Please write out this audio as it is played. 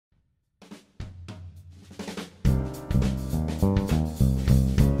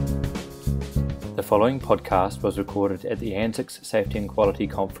The following podcast was recorded at the ANZICS Safety and Quality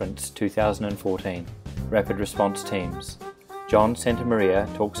Conference 2014, Rapid Response Teams. John Santamaria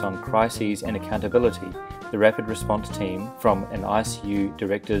talks on Crises and Accountability, the Rapid Response Team from an ICU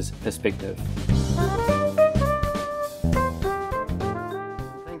Director's perspective.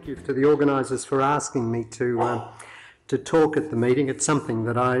 Thank you to the organisers for asking me to talk at the meeting. It's something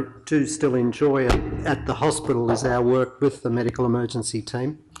that I do still enjoy at the hospital, is our work with the medical emergency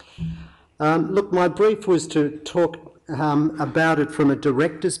team. Look, my brief was to talk about it from a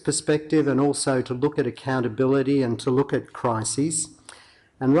director's perspective and also to look at accountability and to look at crises.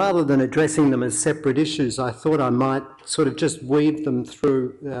 And rather than addressing them as separate issues, I thought I might sort of just weave them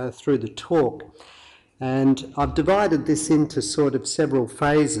through the talk. And I've divided this into sort of several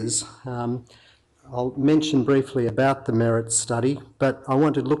phases. I'll mention briefly about the merit study, but I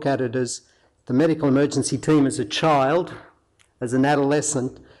want to look at it as the medical emergency team as a child, as an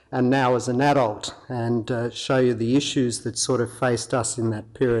adolescent, and now as an adult, and show you the issues that sort of faced us in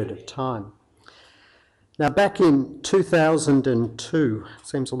that period of time. Now, back in 2002,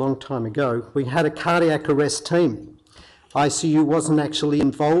 seems a long time ago, we had a cardiac arrest team. ICU wasn't actually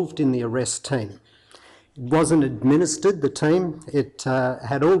involved in the arrest team. It wasn't administered, the team. It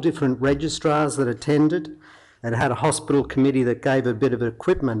had all different registrars that attended. It had a hospital committee that gave a bit of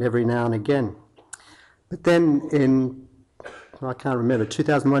equipment every now and again. But then in, I can't remember,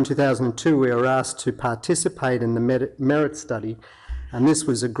 2001, 2002, we were asked to participate in the merit study, and this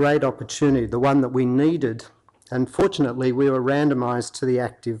was a great opportunity, the one that we needed. And fortunately, we were randomised to the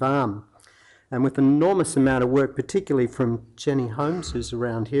active arm. And with an enormous amount of work, particularly from Jenny Holmes, who's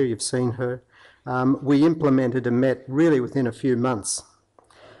around here, you've seen her, we implemented a MET really within a few months.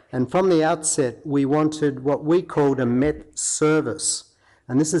 And from the outset, we wanted what we called a MET service.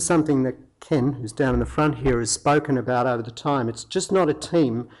 And this is something that Ken, who's down in the front here, has spoken about over the time. It's just not a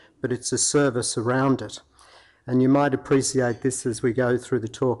team, but it's a service around it. And you might appreciate this as we go through the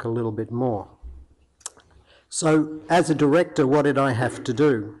talk a little bit more. So, as a director, what did I have to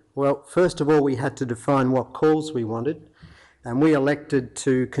do? Well, first of all, we had to define what calls we wanted, and we elected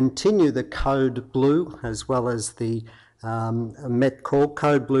to continue the code blue as well as the MET call.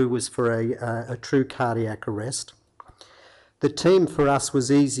 Code blue was for a true cardiac arrest. The team for us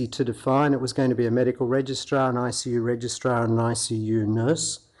was easy to define. It was going to be a medical registrar, an ICU registrar, and an ICU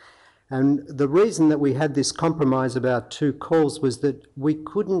nurse. And the reason that we had this compromise about two calls was that we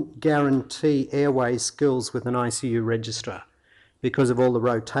couldn't guarantee airway skills with an ICU registrar because of all the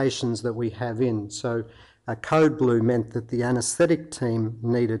rotations that we have in. So a code blue meant that the anaesthetic team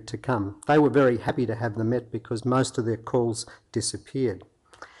needed to come. They were very happy to have the MET because most of their calls disappeared.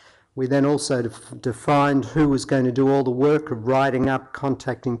 We then also defined who was going to do all the work of writing up,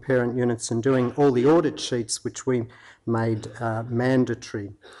 contacting parent units and doing all the audit sheets, which we made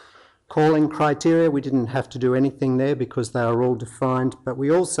mandatory. Calling criteria, we didn't have to do anything there because they were all defined, but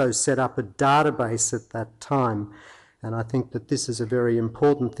we also set up a database at that time, and I think that this is a very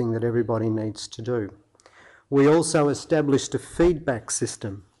important thing that everybody needs to do. We also established a feedback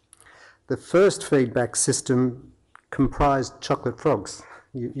system. The first feedback system comprised chocolate frogs.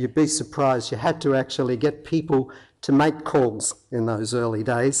 You'd be surprised. You had to actually get people to make calls in those early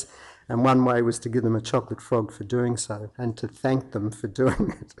days, and one way was to give them a chocolate frog for doing so and to thank them for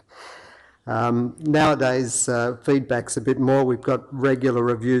doing it. Nowadays, feedback's a bit more. We've got regular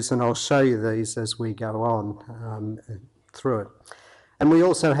reviews, and I'll show you these as we go on through it. And we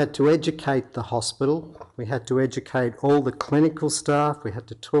also had to educate the hospital. We had to educate all the clinical staff. We had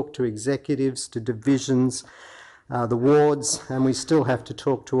to talk to executives, to divisions, the wards, and we still have to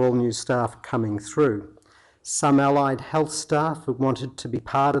talk to all new staff coming through. Some allied health staff who wanted to be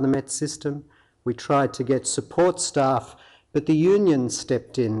part of the MET system. We tried to get support staff, but the union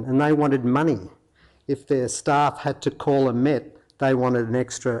stepped in and they wanted money. If their staff had to call a MET, they wanted an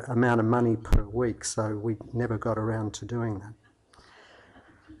extra amount of money per week, so we never got around to doing that.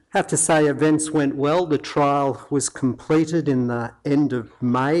 I have to say events went well. The trial was completed in the end of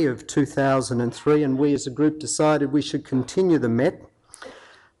May of 2003, and we as a group decided we should continue the MET,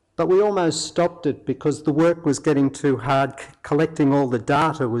 but we almost stopped it because the work was getting too hard. Collecting all the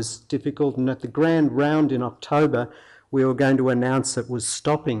data was difficult, and at the grand round in October we were going to announce it was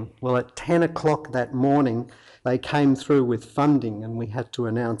stopping. Well, at 10 o'clock that morning they came through with funding and we had to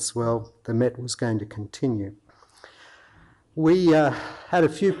announce, well, the MET was going to continue. We had a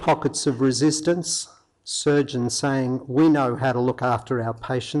few pockets of resistance, surgeons saying, we know how to look after our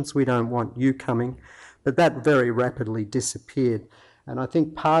patients, we don't want you coming, but that very rapidly disappeared. And I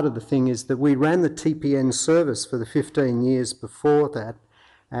think part of the thing is that we ran the TPN service for the 15 years before that,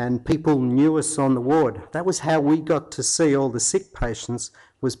 and people knew us on the ward. That was how we got to see all the sick patients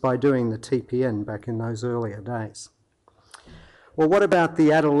was by doing the TPN back in those earlier days. Well, what about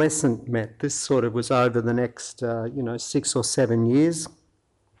the adolescent Met? This sort of was over the next, 6 or 7 years.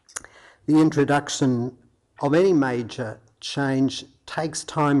 The introduction of any major change takes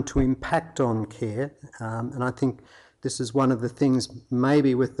time to impact on care, and I think this is one of the things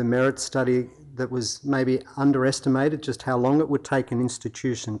maybe with the merit study that was maybe underestimated, just how long it would take an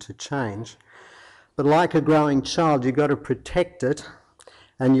institution to change. But like a growing child, you've got to protect it,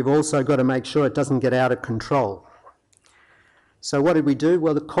 and you've also got to make sure it doesn't get out of control. So what did we do?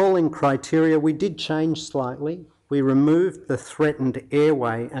 Well, the calling criteria, we did change slightly. We removed the threatened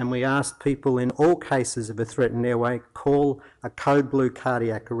airway, and we asked people in all cases of a threatened airway, call a code blue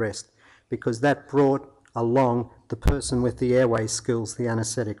cardiac arrest, because that brought along the person with the airway skills, the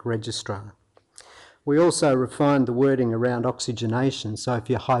anaesthetic registrar. We also refined the wording around oxygenation, so if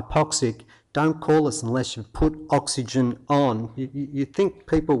you're hypoxic, don't call us unless you've put oxygen on. You think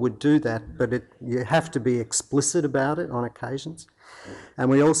people would do that, but you have to be explicit about it on occasions. And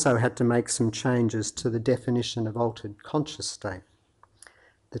we also had to make some changes to the definition of altered conscious state.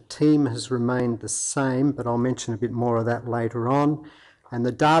 The team has remained the same, but I'll mention a bit more of that later on. And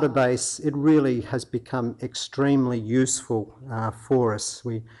the database, it really has become extremely useful for us.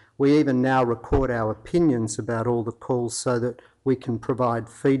 We even now record our opinions about all the calls so that we can provide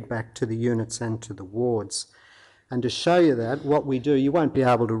feedback to the units and to the wards. And to show you that, what we do, you won't be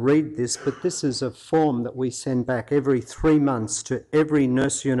able to read this, but this is a form that we send back every 3 months to every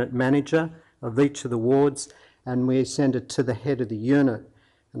nurse unit manager of each of the wards, and we send it to the head of the unit.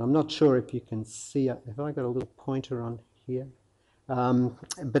 And I'm not sure if you can see it. Have I got a little pointer on here?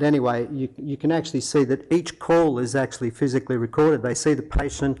 But anyway, you can actually see that each call is actually physically recorded. They see the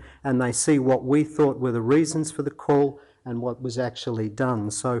patient and they see what we thought were the reasons for the call and what was actually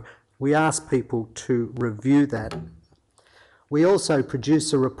done. So we ask people to review that. We also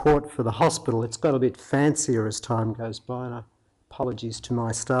produce a report for the hospital. It's got a bit fancier as time goes by, and apologies to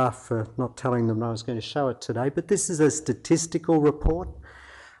my staff for not telling them I was going to show it today, but this is a statistical report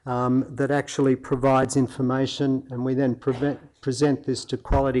that actually provides information, and we then present this to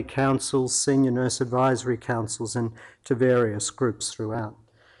quality councils, senior nurse advisory councils, and to various groups throughout.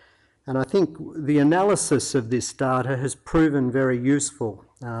 And I think the analysis of this data has proven very useful.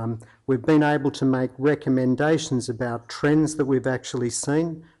 We've been able to make recommendations about trends that we've actually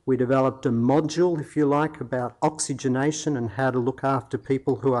seen. We developed a module, if you like, about oxygenation and how to look after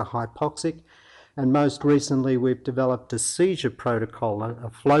people who are hypoxic. And most recently, we've developed a seizure protocol, a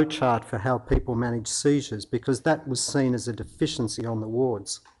flow chart for how people manage seizures, because that was seen as a deficiency on the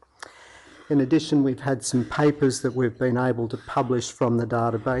wards. In addition, we've had some papers that we've been able to publish from the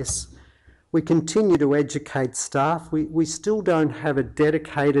database. We continue to educate staff. We still don't have a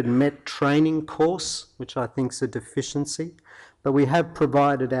dedicated MET training course, which I think is a deficiency, but we have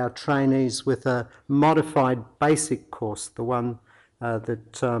provided our trainees with a modified basic course, the one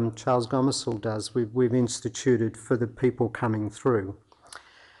that Charles Gomersall does, we've instituted for the people coming through.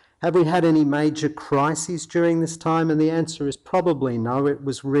 Have we had any major crises during this time? And the answer is probably no. It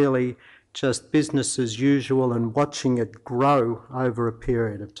was really just business as usual and watching it grow over a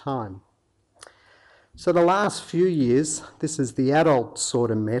period of time. So the last few years, this is the adult sort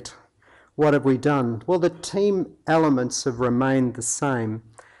of Met. What have we done? Well, the team elements have remained the same,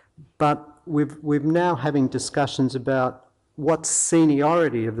 but we're now having discussions about what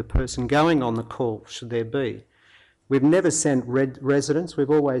seniority of the person going on the call should there be. We've never sent residents, we've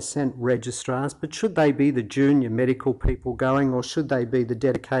always sent registrars, but should they be the junior medical people going, or should they be the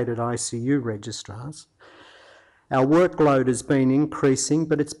dedicated ICU registrars? Our workload has been increasing,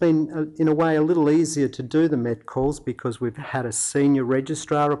 but it's been, in a way, a little easier to do the Met calls because we've had a senior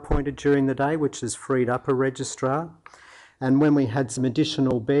registrar appointed during the day, which has freed up a registrar. And when we had some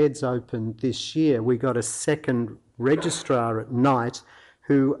additional beds open this year, we got a second registrar at night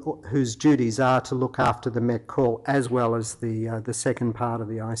whose duties are to look after the Met call as well as the second part of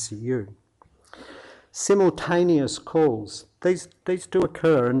the ICU. Simultaneous calls, these do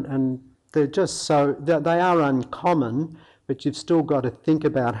occur, and they're just so, they are uncommon, but you've still got to think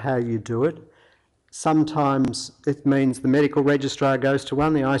about how you do it. Sometimes it means the medical registrar goes to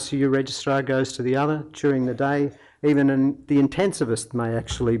one, the ICU registrar goes to the other during the day. Even the intensivist may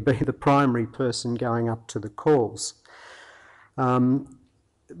actually be the primary person going up to the calls.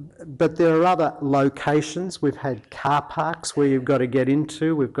 But there are other locations. We've had car parks where you've got to get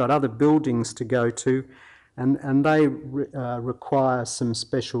into. We've got other buildings to go to, and they require some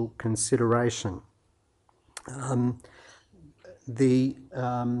special consideration.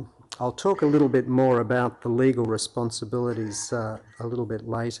 I'll talk a little bit more about the legal responsibilities a little bit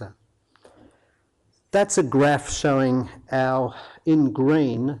later. That's a graph showing in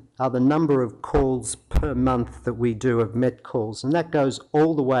green are the number of calls per month that we do of Met calls, and that goes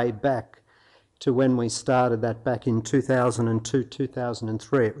all the way back to when we started that back in 2002,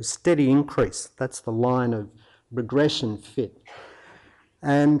 2003. It was a steady increase. That's the line of regression fit.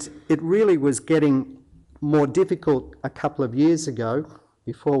 And it really was getting more difficult a couple of years ago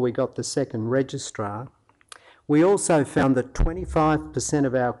before we got the second registrar. We also found that 25%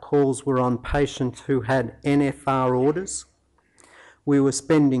 of our calls were on patients who had NFR orders. We were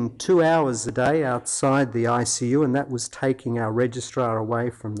spending 2 hours a day outside the ICU, and that was taking our registrar away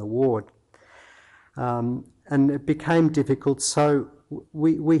from the ward. And it became difficult, so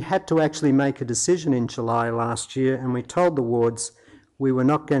we had to actually make a decision in July last year, and we told the wards we were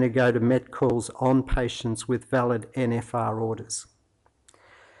not going to go to Met calls on patients with valid NFR orders.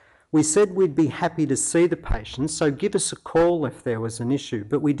 We said we'd be happy to see the patients, so give us a call if there was an issue,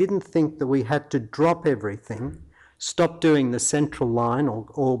 but we didn't think that we had to drop everything, stop doing the central line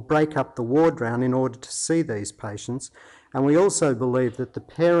or break up the ward round in order to see these patients. And we also believe that the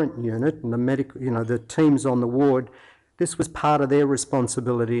parent unit and the teams on the ward, this was part of their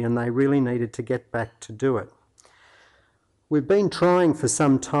responsibility and they really needed to get back to do it. We've been trying for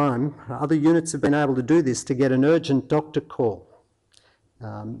some time, other units have been able to do this, to get an urgent doctor call.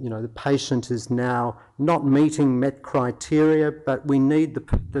 The patient is now not meeting Met criteria, but we need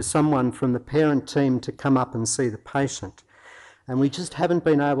someone from the parent team to come up and see the patient. And we just haven't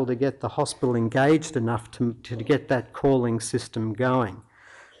been able to get the hospital engaged enough to get that calling system going.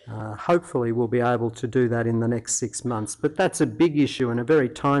 Hopefully we'll be able to do that in the next 6 months, but that's a big issue and a very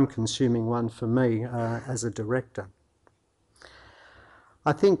time-consuming one for me as a director.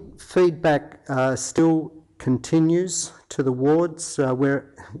 I think feedback still continues to the wards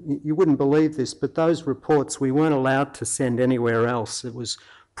where you wouldn't believe this, but those reports we weren't allowed to send anywhere else. It was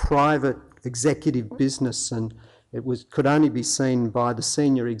private executive business and could only be seen by the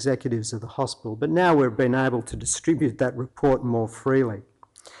senior executives of the hospital. But now we've been able to distribute that report more freely.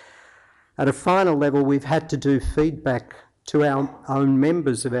 At a final level, we've had to do feedback to our own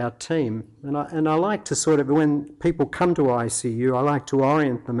members of our team. And I like to sort of, when people come to ICU, I like to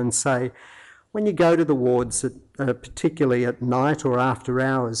orient them and say, when you go to the wards, particularly at night or after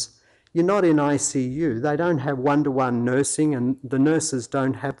hours, you're not in ICU. They don't have one-to-one nursing and the nurses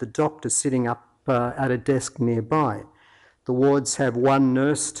don't have the doctor sitting up at a desk nearby. The wards have one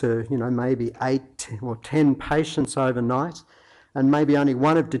nurse to, maybe 8 or 10 patients overnight and maybe only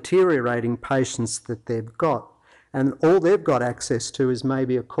one of deteriorating patients that they've got. And all they've got access to is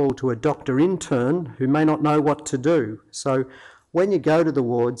maybe a call to a doctor intern who may not know what to do. So when you go to the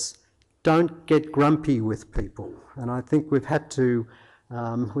wards, don't get grumpy with people. And I think we've had to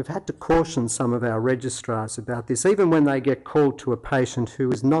caution some of our registrars about this. Even when they get called to a patient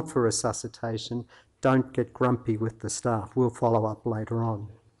who is not for resuscitation, don't get grumpy with the staff. We'll follow up later on.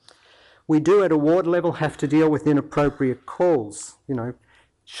 We do at a ward level have to deal with inappropriate calls.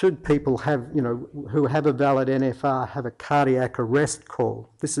 Should people have, who have a valid NFR have a cardiac arrest call?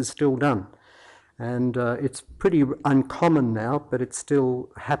 This is still done. And it's pretty uncommon now, but it still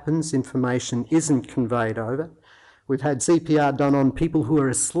happens. Information isn't conveyed over. We've had CPR done on people who are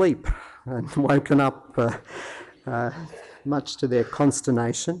asleep and woken up much to their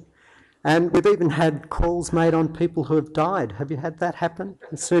consternation. And we've even had calls made on people who have died. Have you had that happen?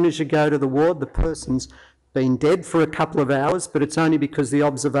 As soon as you go to the ward, the person's been dead for a couple of hours, but it's only because the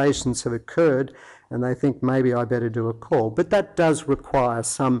observations have occurred and they think maybe I better do a call. But that does require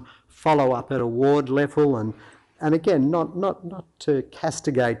some follow-up at a ward level and again, not to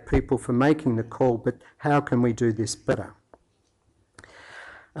castigate people for making the call, but how can we do this better?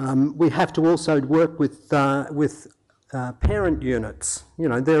 We have to also work with parent units.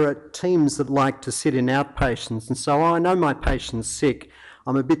 There are teams that like to sit in outpatients and so I know my patient's sick,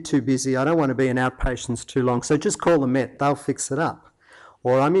 I'm a bit too busy, I don't want to be in outpatients too long, so just call the Met, they'll fix it up.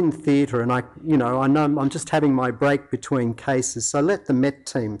 Or I'm in theatre and I know I'm just having my break between cases, so let the Met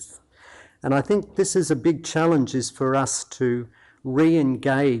teams. And I think this is a big challenge, is for us to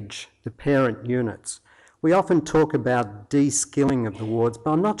re-engage the parent units. We often talk about de-skilling of the wards,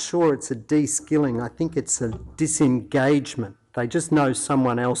 but I'm not sure it's a de-skilling. I think it's a disengagement. They just know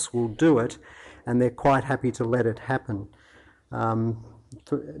someone else will do it and they're quite happy to let it happen.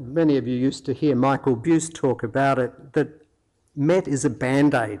 Many of you used to hear Michael Buse talk about it, that Met is a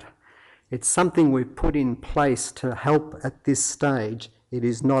band-aid. It's something we've put in place to help at this stage. It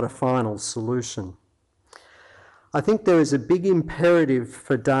is not a final solution. I think there is a big imperative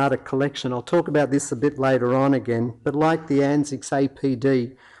for data collection. I'll talk about this a bit later on again, but like the ANZICS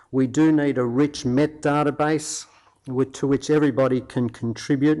APD, we do need a rich Met database to which everybody can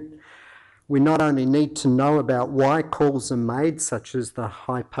contribute. We not only need to know about why calls are made, such as the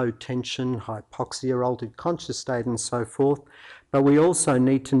hypotension, hypoxia, altered conscious state and so forth, but we also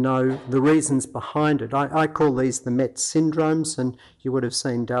need to know the reasons behind it. I call these the MET syndromes, and you would have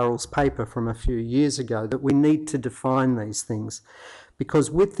seen Darryl's paper from a few years ago, that we need to define these things,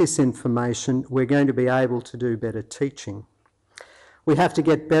 because with this information we're going to be able to do better teaching. We have to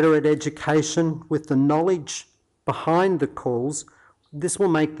get better at education with the knowledge behind the calls. This will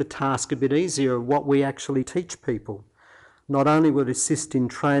make the task a bit easier of what we actually teach people. Not only will it assist in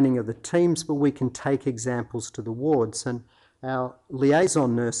training of the teams, but we can take examples to the wards. And our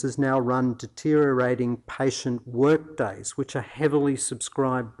liaison nurses now run deteriorating patient work days, which are heavily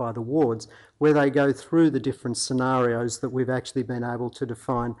subscribed by the wards, where they go through the different scenarios that we've actually been able to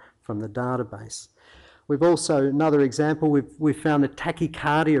define from the database. We've also, another example, we've found that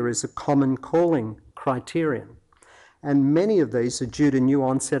tachycardia is a common calling criterion. And many of these are due to new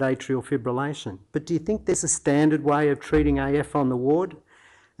onset atrial fibrillation. But do you think there's a standard way of treating AF on the ward?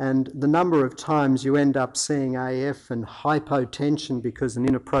 And the number of times you end up seeing AF and hypotension because an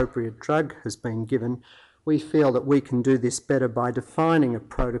inappropriate drug has been given, we feel that we can do this better by defining a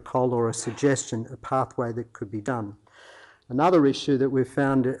protocol or a suggestion, a pathway that could be done. Another issue that we've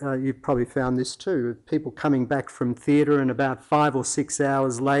found, you've probably found this too, people coming back from theatre and about 5 or 6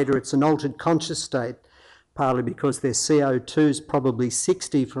 hours later it's an altered conscious state, partly because their CO2 is probably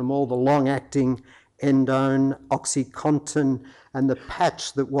 60 from all the long-acting endone, OxyContin, and the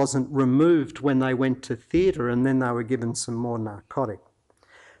patch that wasn't removed when they went to theatre, and then they were given some more narcotic.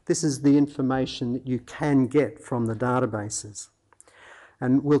 This is the information that you can get from the databases.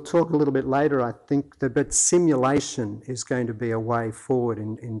 And we'll talk a little bit later, I think, but simulation is going to be a way forward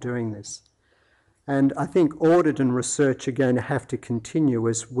in doing this. And I think audit and research are going to have to continue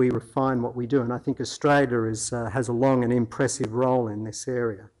as we refine what we do. And I think Australia has a long and impressive role in this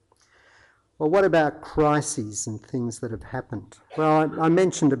area. Well, what about crises and things that have happened? Well, I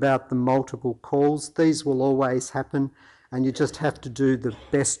mentioned about the multiple calls. These will always happen, and you just have to do the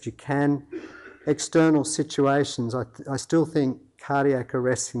best you can. External situations, I still think cardiac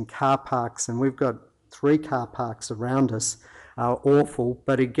arrests in car parks, and we've got 3 car parks around us, are awful,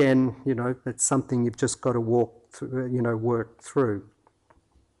 but again, you know, it's something you've just got to work through.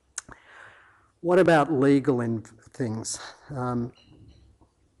 What about legal things?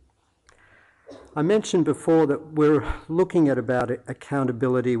 I mentioned before that we're looking at about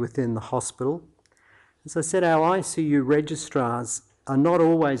accountability within the hospital. As I said, our ICU registrars are not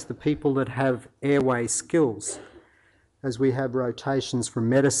always the people that have airway skills, as we have rotations from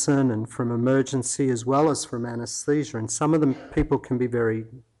medicine and from emergency as well as from anaesthesia, and some of them people can be very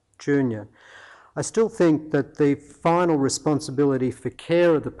junior. I still think that the final responsibility for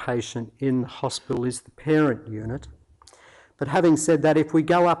care of the patient in the hospital is the parent unit. But having said that, if we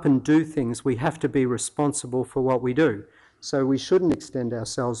go up and do things, we have to be responsible for what we do. So we shouldn't extend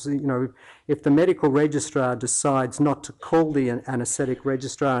ourselves. You know, if the medical registrar decides not to call the anaesthetic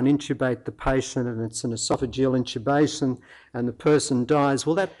registrar and intubate the patient, and it's an esophageal intubation and the person dies,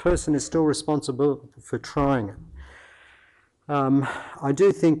 well, that person is still responsible for trying it. I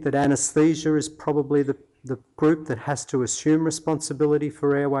do think that anaesthesia is probably the group that has to assume responsibility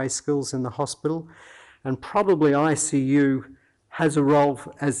for airway skills in the hospital, and probably ICU has a role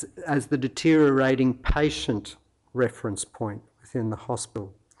as the deteriorating patient reference point within the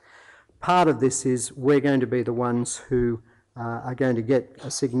hospital. Part of this is we're going to be the ones who are going to get a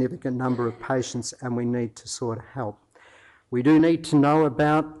significant number of patients, and we need to sort of help. We do need to know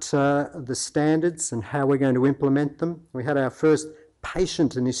about the standards and how we're going to implement them. We had our first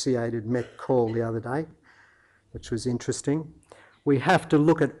patient-initiated MET call the other day, which was interesting. We have to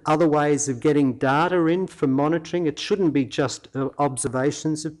look at other ways of getting data in for monitoring. It shouldn't be just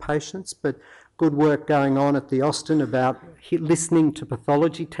observations of patients, but good work going on at the Austin about listening to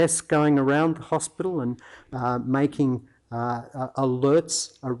pathology tests going around the hospital and making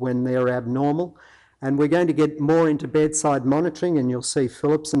alerts when they're abnormal. And we're going to get more into bedside monitoring, and you'll see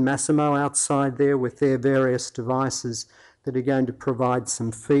Phillips and Massimo outside there with their various devices that are going to provide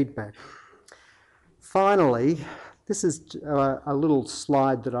some feedback. Finally, this is a little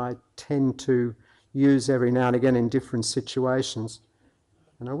slide that I tend to use every now and again in different situations.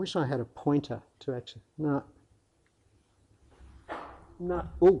 And I wish I had a pointer to actually... No.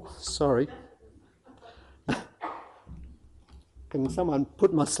 Oh, sorry. Can someone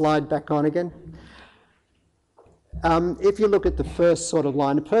put my slide back on again? If you look at the first sort of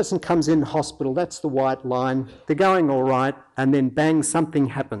line, a person comes in hospital, that's the white line, they're going all right, and then bang, something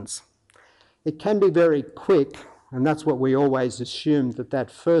happens. It can be very quick, and that's what we always assumed,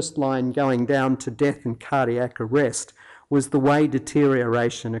 that first line going down to death and cardiac arrest was the way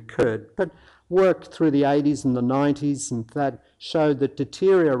deterioration occurred. But work through the 80s and the 90s and that showed that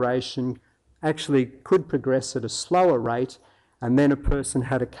deterioration actually could progress at a slower rate, and then a person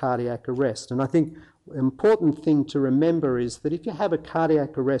had a cardiac arrest. And I think the important thing to remember is that if you have a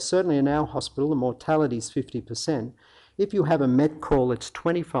cardiac arrest, certainly in our hospital, the mortality is 50%. If you have a MET call, it's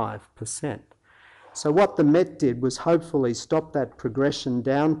 25%. So what the MET did was hopefully stop that progression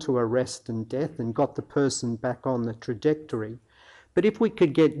down to arrest and death and got the person back on the trajectory. But if we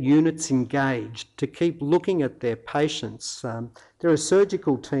could get units engaged to keep looking at their patients, there are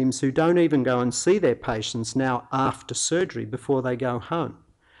surgical teams who don't even go and see their patients now after surgery before they go home.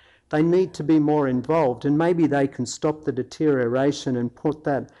 They need to be more involved, and maybe they can stop the deterioration and put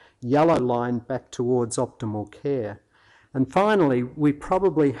that yellow line back towards optimal care. And finally, we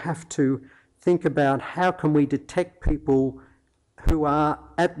probably have to think about how can we detect people who are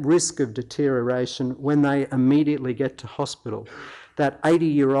at risk of deterioration when they immediately get to hospital. That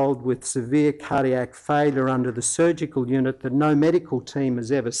 80-year-old with severe cardiac failure under the surgical unit that no medical team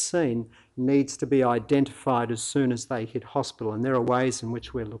has ever seen needs to be identified as soon as they hit hospital, and there are ways in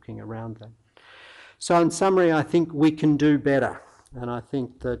which we're looking around that. So in summary, I think we can do better, and I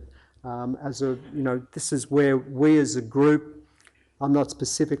think that this is where we as a group, I'm not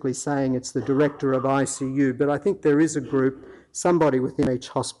specifically saying it's the director of ICU, but I think there is a group, somebody within each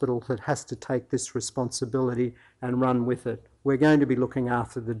hospital that has to take this responsibility and run with it. We're going to be looking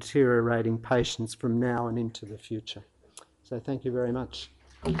after the deteriorating patients from now and into the future. So thank you very much.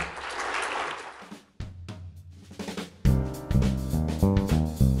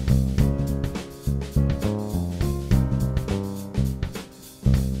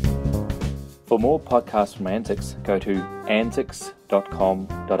 For more podcasts from ANZICS, go to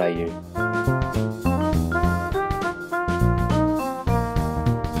anzics.com.au.